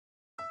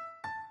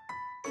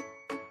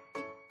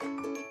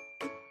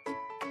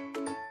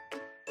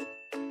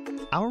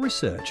Our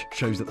research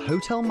shows that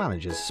hotel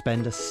managers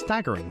spend a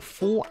staggering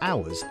 4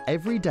 hours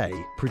every day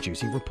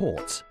producing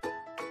reports.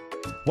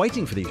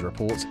 Waiting for these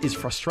reports is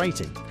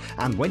frustrating,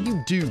 and when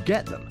you do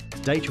get them,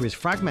 data is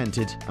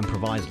fragmented and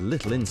provides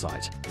little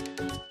insight.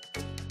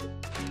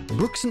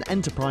 Brookson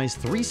Enterprise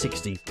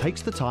 360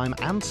 takes the time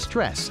and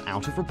stress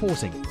out of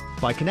reporting.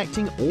 By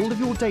connecting all of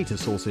your data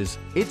sources,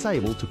 it's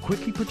able to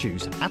quickly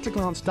produce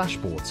at-a-glance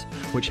dashboards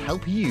which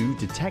help you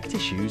detect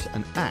issues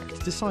and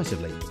act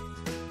decisively.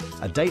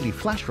 A daily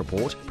flash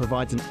report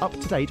provides an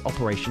up-to-date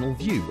operational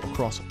view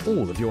across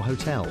all of your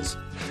hotels,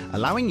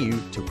 allowing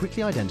you to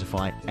quickly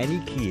identify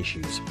any key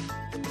issues.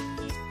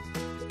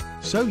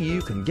 So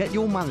you can get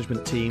your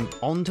management team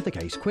onto the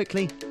case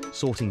quickly,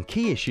 sorting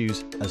key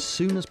issues as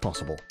soon as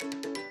possible.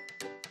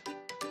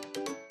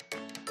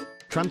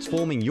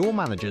 Transforming your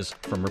managers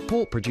from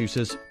report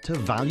producers to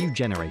value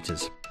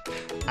generators,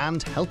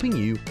 and helping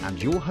you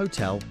and your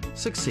hotel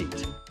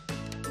succeed.